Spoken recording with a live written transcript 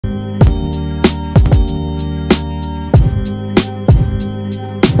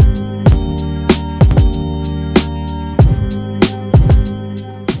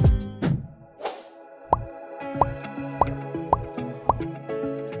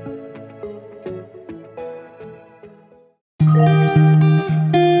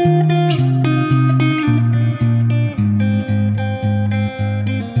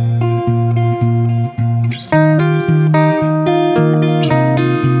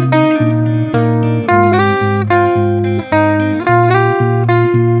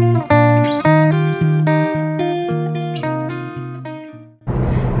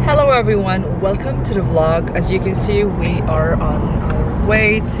back to the vlog. As you can see, we are on our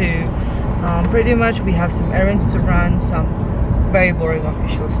way to pretty much we have some errands to run, some very boring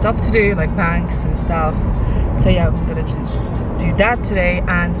official stuff to do like banks and stuff. So yeah, I'm gonna just do that today,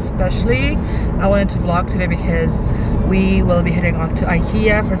 and especially I wanted to vlog today because we will be heading off to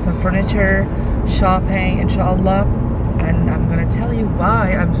IKEA for some furniture shopping, inshallah. And I'm gonna tell you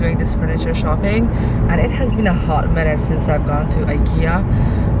why I'm doing this furniture shopping, and it has been a hot minute since I've gone to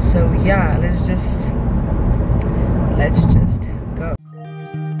IKEA. So yeah, let's just go.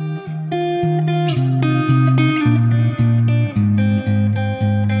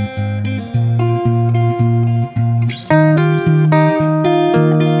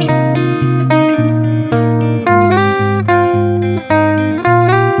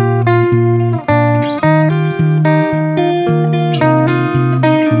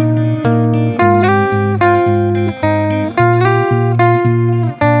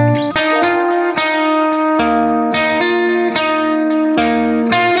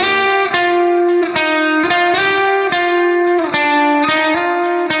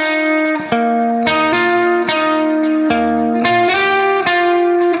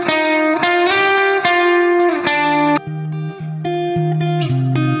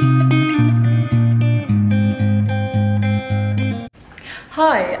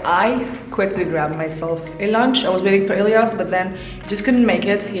 Hi, I quickly grabbed myself a lunch. I was waiting for Ilyas, but then he just couldn't make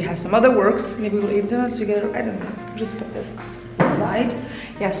it. He has some other works. Maybe we'll eat dinner together. I don't know. Just put this aside.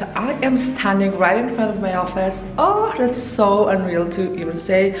 Yeah, so I am standing right in front of my office. Oh, that's so unreal to even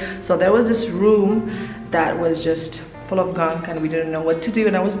say. So there was this room that was just full of gunk and we didn't know what to do.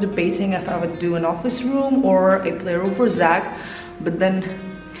 And I was debating if I would do an office room or a playroom for Zach. But then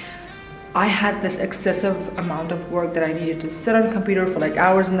I had this excessive amount of work that I needed to sit on a computer for like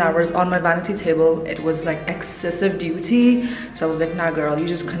hours and hours on my vanity table. It was like excessive duty. So I was like, nah girl, you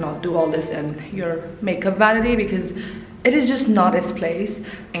just cannot do all this in your makeup vanity because it is just not its place.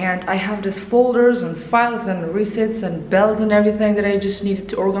 And I have these folders and files and receipts and bells and everything that I just needed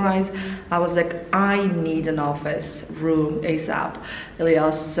to organize. I was like, I need an office room ASAP,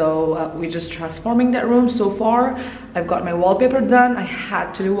 Ilyas. So we're just transforming that room. So far I've got my wallpaper done. I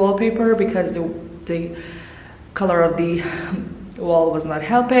had to do wallpaper because the color of the wall was not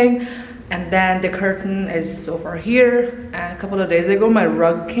helping. And then the curtain is so far here, and a couple of days ago my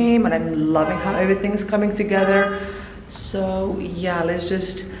rug came, and I'm loving how everything is coming together. So yeah, let's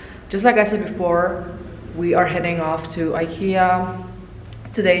just like I said before, we are heading off to IKEA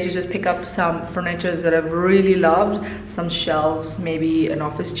today to just pick up some furniture that I've really loved, some shelves, maybe an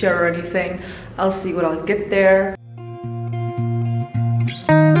office chair or anything. I'll see what I'll get there.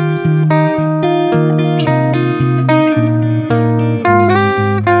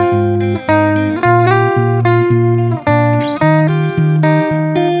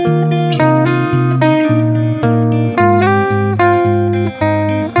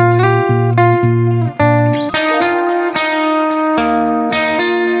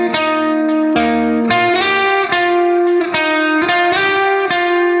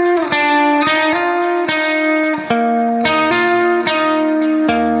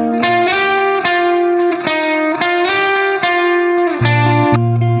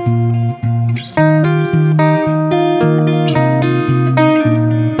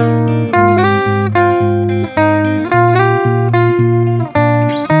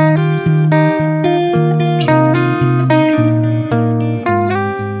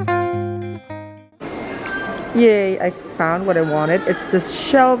 Yay, I found what I wanted. It's this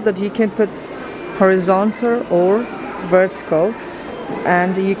shelf that you can put horizontal or vertical,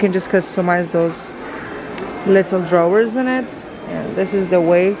 and you can just customize those little drawers in it. And this is the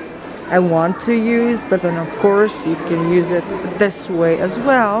way I want to use, but then of course you can use it this way as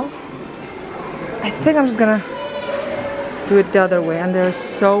well. I think I'm just gonna do it the other way. And there's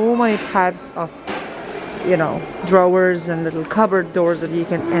so many types of, you know, drawers and little cupboard doors that you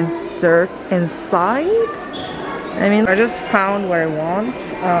can insert inside. I mean, I just found what I want.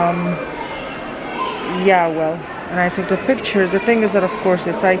 Yeah, well, and I took the pictures. The thing is that of course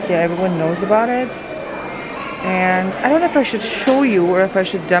it's IKEA, everyone knows about it. And I don't know if I should show you or if I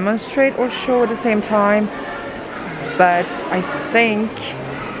should demonstrate or show at the same time. But I think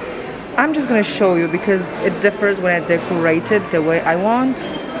I'm just gonna show you because it differs when I decorate it the way I want.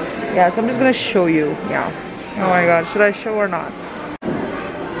 Yeah, so I'm just gonna show you. Yeah. Oh my god, should I show or not?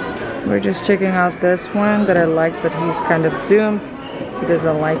 We're just checking out this one that I like, but he's kind of doomed. He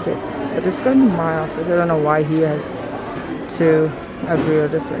doesn't like it. But it's gonna be my office. I don't know why he has to agree or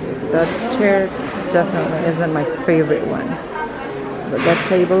disagree. That chair definitely isn't my favorite one. But that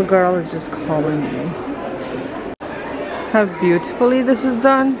table girl is just calling me. How beautifully this is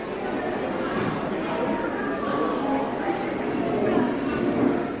done.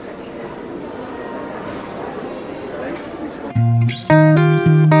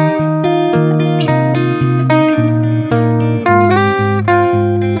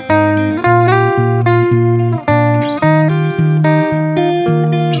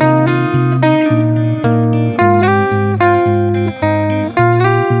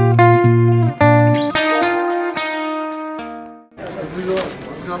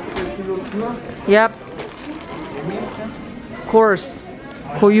 Yep. Of course.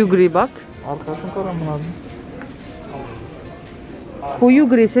 Koyu gri bak. Arkasını karan lazım. Koyu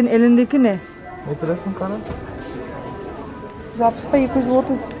gri, senin elindeki ne? Metresin karan. Zapspajek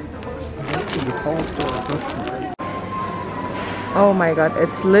złotych. Oh my god,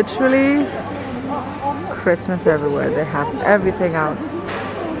 it's literally Christmas everywhere. They have everything out.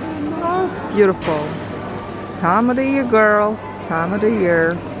 Oh, it's beautiful. It's time of the year, girl. Time of the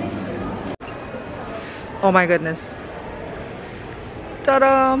year. Oh my goodness.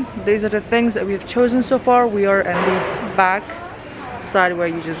 Ta-da! These are the things that we've chosen so far. We are in the back side where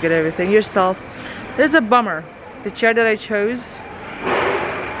you just get everything yourself. There's a bummer. The chair that I chose,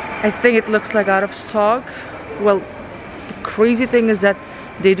 I think it looks like out of stock. Well, the crazy thing is that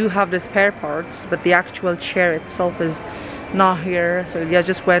they do have the spare parts, but the actual chair itself is not here. So I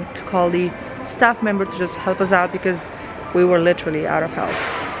just went to call the staff member to just help us out because we were literally out of help.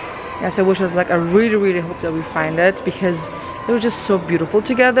 Yes, I wish us luck. I really hope that we find it because they were just so beautiful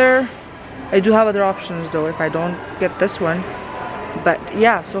together. I do have other options though if I don't get this one. But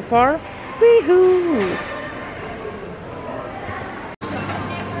yeah, so far, woohoo!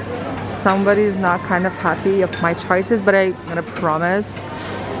 Somebody's not kind of happy of my choices, but I'm gonna promise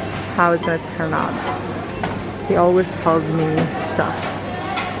how it's gonna turn out. He always tells me stuff.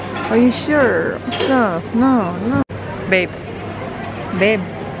 Are you sure? Stuff. No. Babe,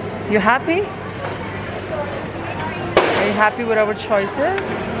 you happy? Are you happy with our choices?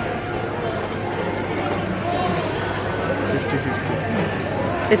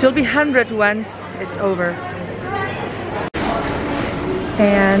 50-50. It will be 100 once it's over.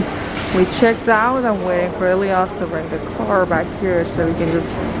 And we checked out. I'm waiting for Elias to bring the car back here so we can just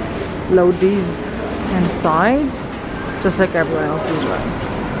load these inside, just like everyone else is doing.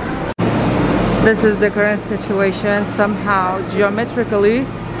 This is the current situation. Somehow, geometrically,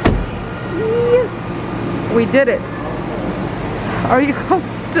 yes, we did it. Are you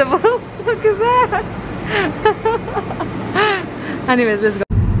comfortable? Look at that. Anyways, let's go.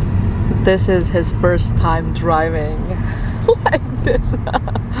 This is his first time driving like this.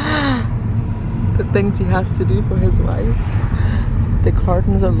 The things he has to do for his wife. The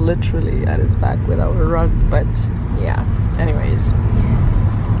cartons are literally at his back without a rug, but yeah, anyways.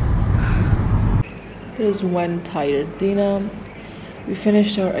 There's one tired Dina. We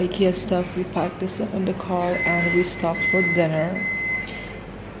finished our IKEA stuff, we packed the stuff in the car, and we stopped for dinner.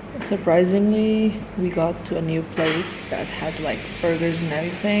 Surprisingly, we got to a new place that has like burgers and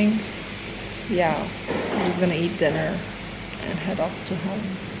everything. Yeah, I'm just gonna eat dinner and head off to home.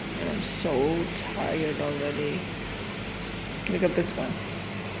 And I'm so tired already. Look at this one.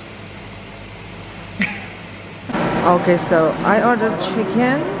 Okay, so I ordered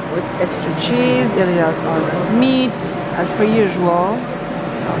chicken with extra cheese. Elias ordered meat, as per usual.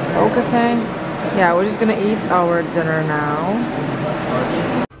 So focusing. Yeah, we're just gonna eat our dinner now.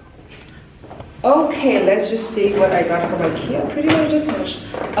 Okay, let's just see what I got from IKEA. Pretty much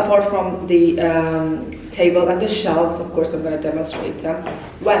apart from the table and the shelves. Of course, I'm gonna demonstrate them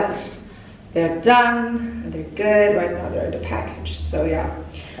once they're done and they're good. Right now they're in the package. So yeah,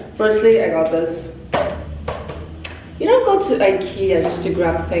 firstly I got this. You don't go to IKEA just to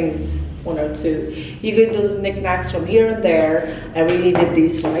grab things, one or two. You get those knickknacks from here and there. I really needed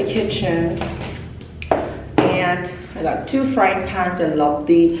these for my kitchen. And I got 2 frying pans. I love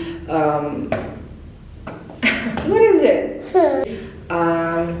the what is it?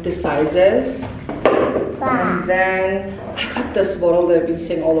 The sizes. And then I got this bottle that I've been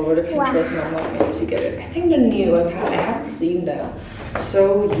seeing all over the Pinterest, and I'm not maybe to get it. I think they're new. I haven't seen them.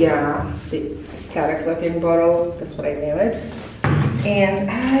 So yeah, the aesthetic looking bottle. That's what I name it. And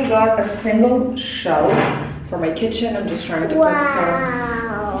I got a single shelf for my kitchen. I'm just trying to put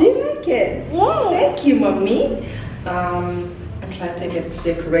some. Do you like it? Yeah. Thank you, mommy. I'm trying to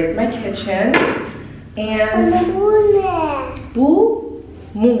decorate my kitchen. And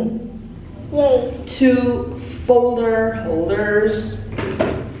Yes. 2 folder holders.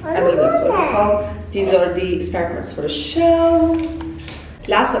 I believe that's what it's called. These are the spare parts for the shelf.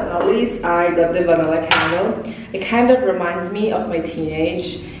 Last but not least, I got the vanilla candle. It kind of reminds me of my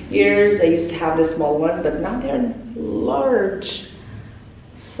teenage years. I used to have the small ones, but now they're large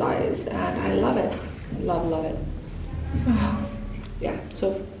size, and I love it. Love it.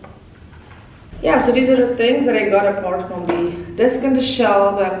 Yeah, so these are the things that I got apart from the desk and the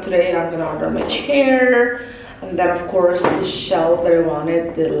shelf. And today I'm gonna order my chair, and then of course the shelf that I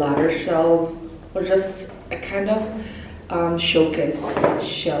wanted, the ladder shelf, or just a kind of showcase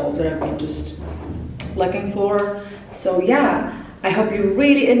shelf that I've been just looking for. So yeah, I hope you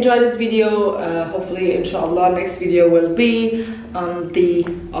really enjoyed this video. Hopefully, inshallah, next video will be the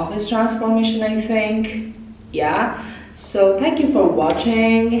office transformation, I think. Yeah. So thank you for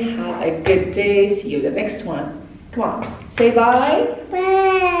watching. Have a good day. See you in the next one. Come on, say bye.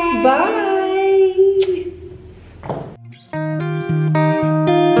 Bye. Bye.